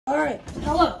Alright,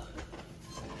 hello.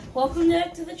 Welcome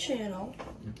back to the channel.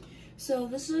 So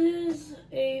this is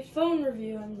a phone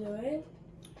review I'm doing.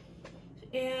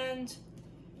 And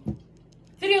the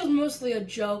video is mostly a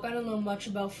joke. I don't know much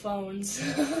about phones.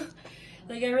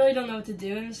 Like, I really don't know what to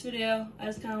do in this video. I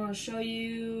just kind of want to show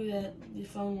you that the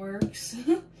phone works.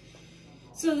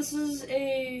 So this is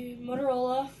a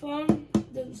Motorola phone.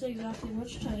 Doesn't say exactly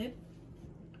which type.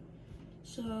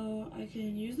 So I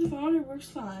can use the phone, it works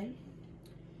fine.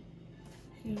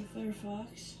 Go to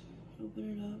Firefox, open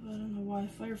it up. I don't know why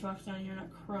Firefox down here,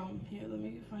 not Chrome. Here, let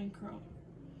me find Chrome.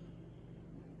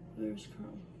 Where's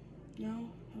Chrome? No?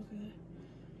 Okay.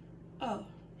 Oh,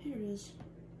 here it is.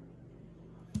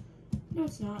 No,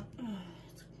 it's not.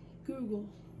 It's Google.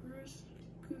 Where's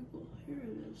Google? Here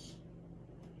it is.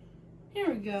 Here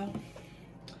we go.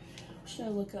 What should I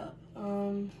look up?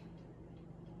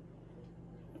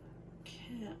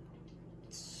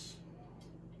 Cats.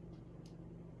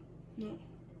 No.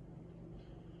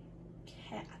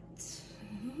 Cats.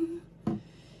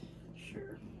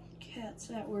 Sure. Cats,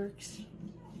 that works.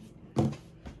 No,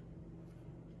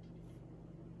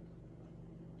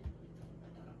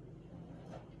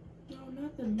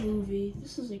 not the movie.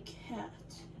 This is a cat.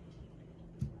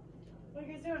 What are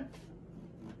you guys doing?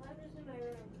 I'm just in my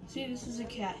room. See, this is a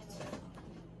cat.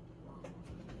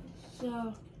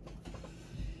 So,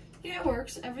 yeah, it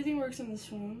works. Everything works on this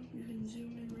phone. You can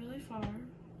zoom in really far.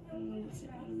 I don't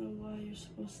know why you're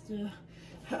supposed to.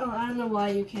 I don't know why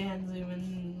you can zoom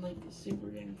in like super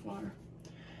damn far.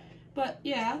 But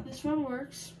yeah, this phone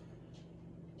works.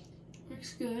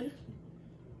 Works good.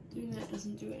 Doing that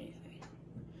doesn't do anything.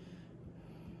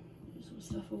 There's some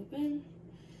stuff open.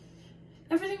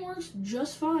 Everything works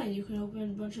just fine. You can open a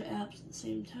bunch of apps at the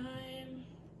same time.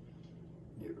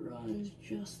 It runs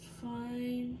just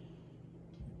fine.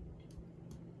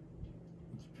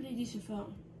 It's a pretty decent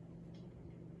phone.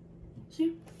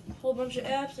 See? A whole bunch of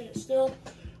apps and it still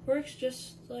works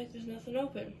just like there's nothing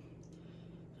open.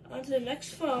 On to the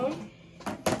next phone.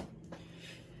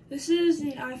 This is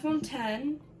an iPhone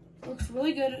 10. Looks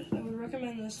really good. I would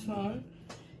recommend this phone.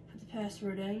 Put the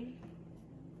password in.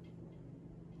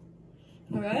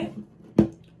 Alright.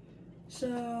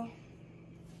 So,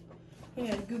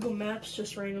 yeah, Google Maps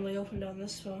just randomly opened on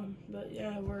this phone. But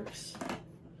yeah, it works.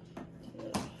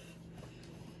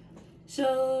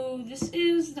 So this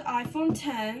is the iPhone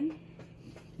 10,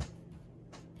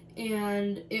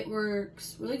 and it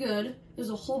works really good. There's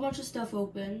a whole bunch of stuff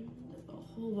open,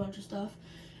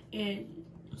 and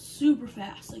super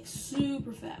fast, like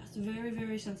super fast, very,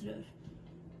 very sensitive.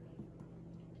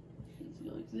 You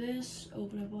go like this,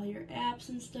 open up all your apps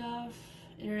and stuff.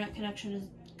 Internet connection is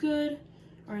good.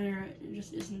 Our internet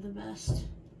just isn't the best.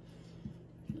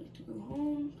 Would you like to go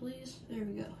home, please? There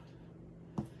we go.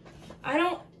 I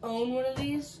don't own one of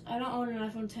these. I don't own an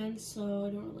iPhone 10, so I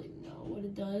don't really know what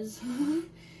it does.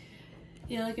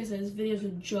 Yeah, like I said, this video is a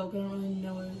joke. I don't really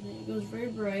know anything. It goes very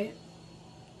bright,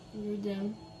 very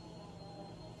dim,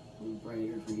 and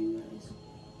brighter for you guys.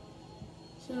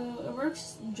 So it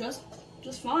works just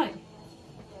fine.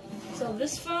 So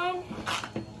this phone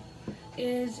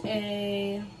is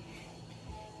a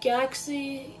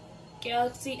Galaxy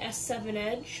S7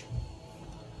 Edge.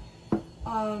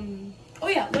 Oh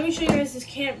yeah, let me show you guys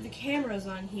the cameras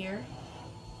on here.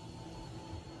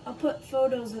 I'll put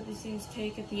photos that these things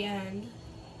take at the end.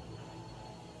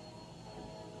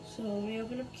 So let me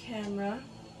open up camera.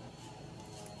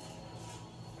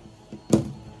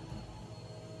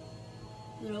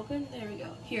 Is it open? There we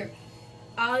go. Here.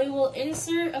 I will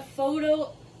insert a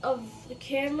photo of the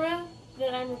camera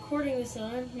that I'm recording this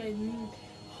on, my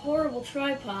horrible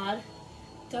tripod,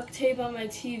 duct tape on my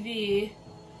TV.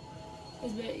 I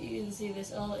bet you can see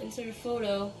this. I'll insert a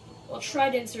photo. I'll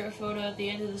try to insert a photo at the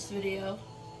end of this video.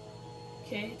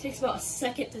 Okay, it takes about a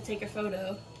second to take a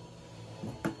photo.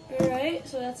 Alright,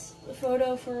 so that's the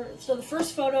photo so the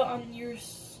first photo on your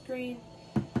screen.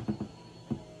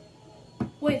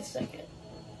 Wait a second.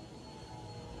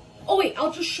 Oh wait,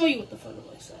 I'll just show you what the photo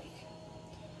looks like.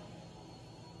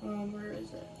 Where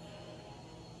is it?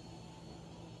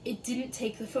 It didn't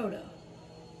take the photo.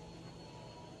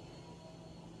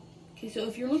 Okay, so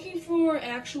if you're looking for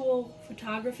actual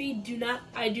photography,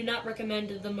 I do not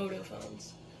recommend the Moto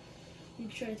phones. Let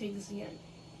me try to take this again.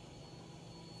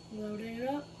 Loading it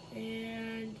up,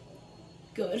 and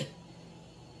good.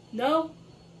 No?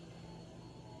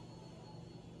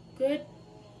 Good?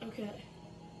 Okay.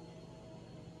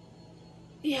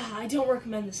 Yeah, I don't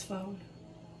recommend this phone.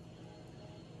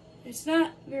 It's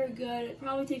not very good. It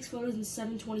probably takes photos in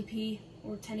 720p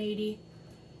or 1080.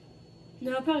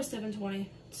 No, probably 720.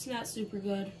 It's not super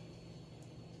good.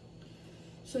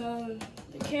 So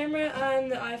the camera on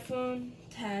the iPhone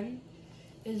 10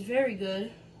 is very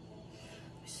good.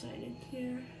 Sign in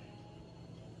here.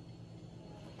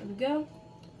 There we go.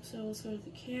 So let's go to the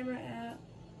camera app.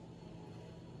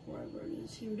 Wherever it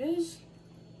is, here it is.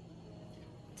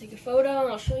 Take a photo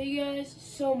and I'll show you guys.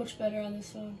 So much better on this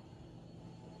phone.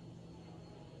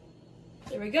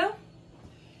 There we go.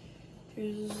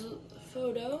 Here's the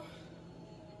photo.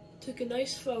 Took a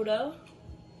nice photo.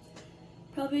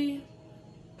 Probably,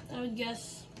 I would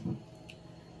guess,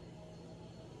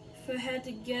 if I had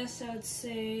to guess, I would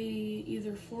say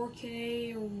either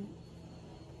 4K or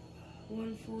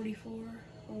 144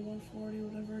 or 140,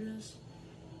 whatever it is.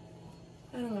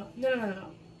 I don't know.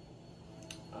 No.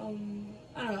 I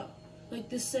don't know. Like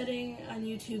this setting on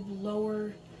YouTube,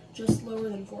 just lower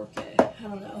than 4K. I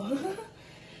don't know.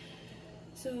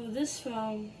 So this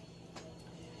phone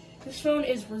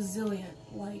is resilient.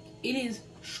 Like, it is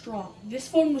strong. This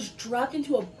phone was dropped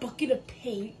into a bucket of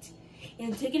paint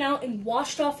and taken out and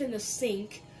washed off in the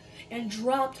sink and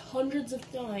dropped hundreds of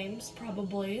times,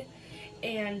 probably,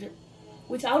 and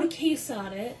without a case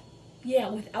on it. Yeah,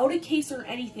 without a case or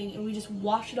anything, and we just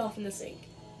washed it off in the sink.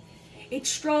 It's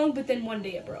strong, but then one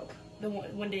day it broke.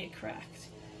 One day it cracked.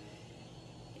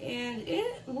 And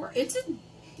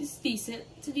it's decent.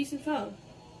 It's a decent phone.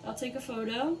 I'll take a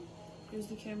photo. Here's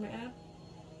the camera app.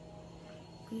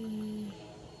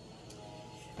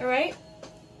 Alright.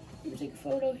 Let me take a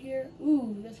photo here.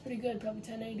 Ooh, that's pretty good. Probably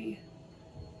 1080.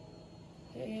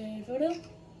 Okay, photo.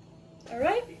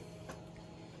 Alright.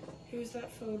 Here's that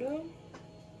photo.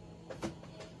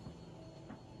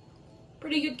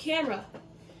 Pretty good camera.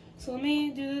 So let me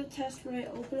do the test where I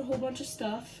open a whole bunch of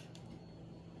stuff.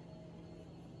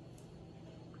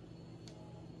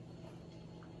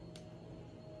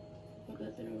 Hope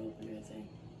that didn't open anything.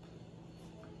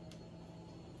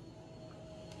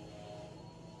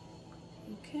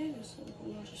 Okay, there's a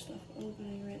whole bunch of stuff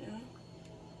opening right now.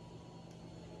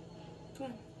 Come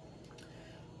on.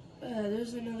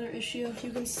 There's another issue. If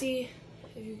you can see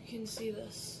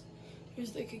this.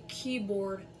 There's like a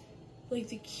keyboard. Like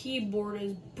the keyboard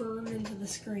is burned into the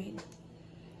screen.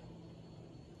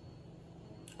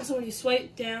 So when you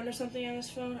swipe down or something on this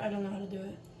phone, I don't know how to do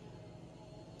it.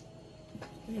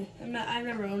 I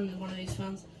remember owning one of these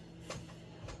phones.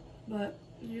 But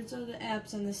here's all the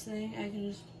apps on this thing. I can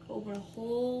just open a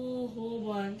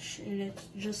whole bunch and it's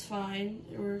just fine.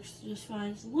 It works just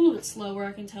fine. It's a little bit slower,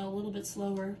 I can tell, a little bit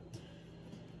slower.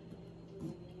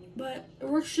 But it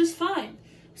works just fine.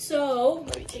 So,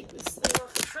 let me take this thing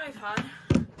off the tripod.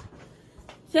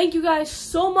 Thank you guys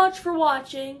so much for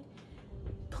watching.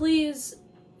 Please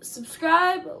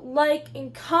subscribe, like,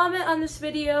 and comment on this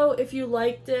video if you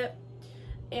liked it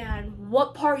and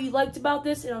what part you liked about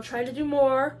this, and I'll try to do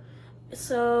more.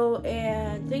 So,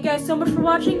 and thank you guys so much for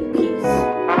watching. Peace.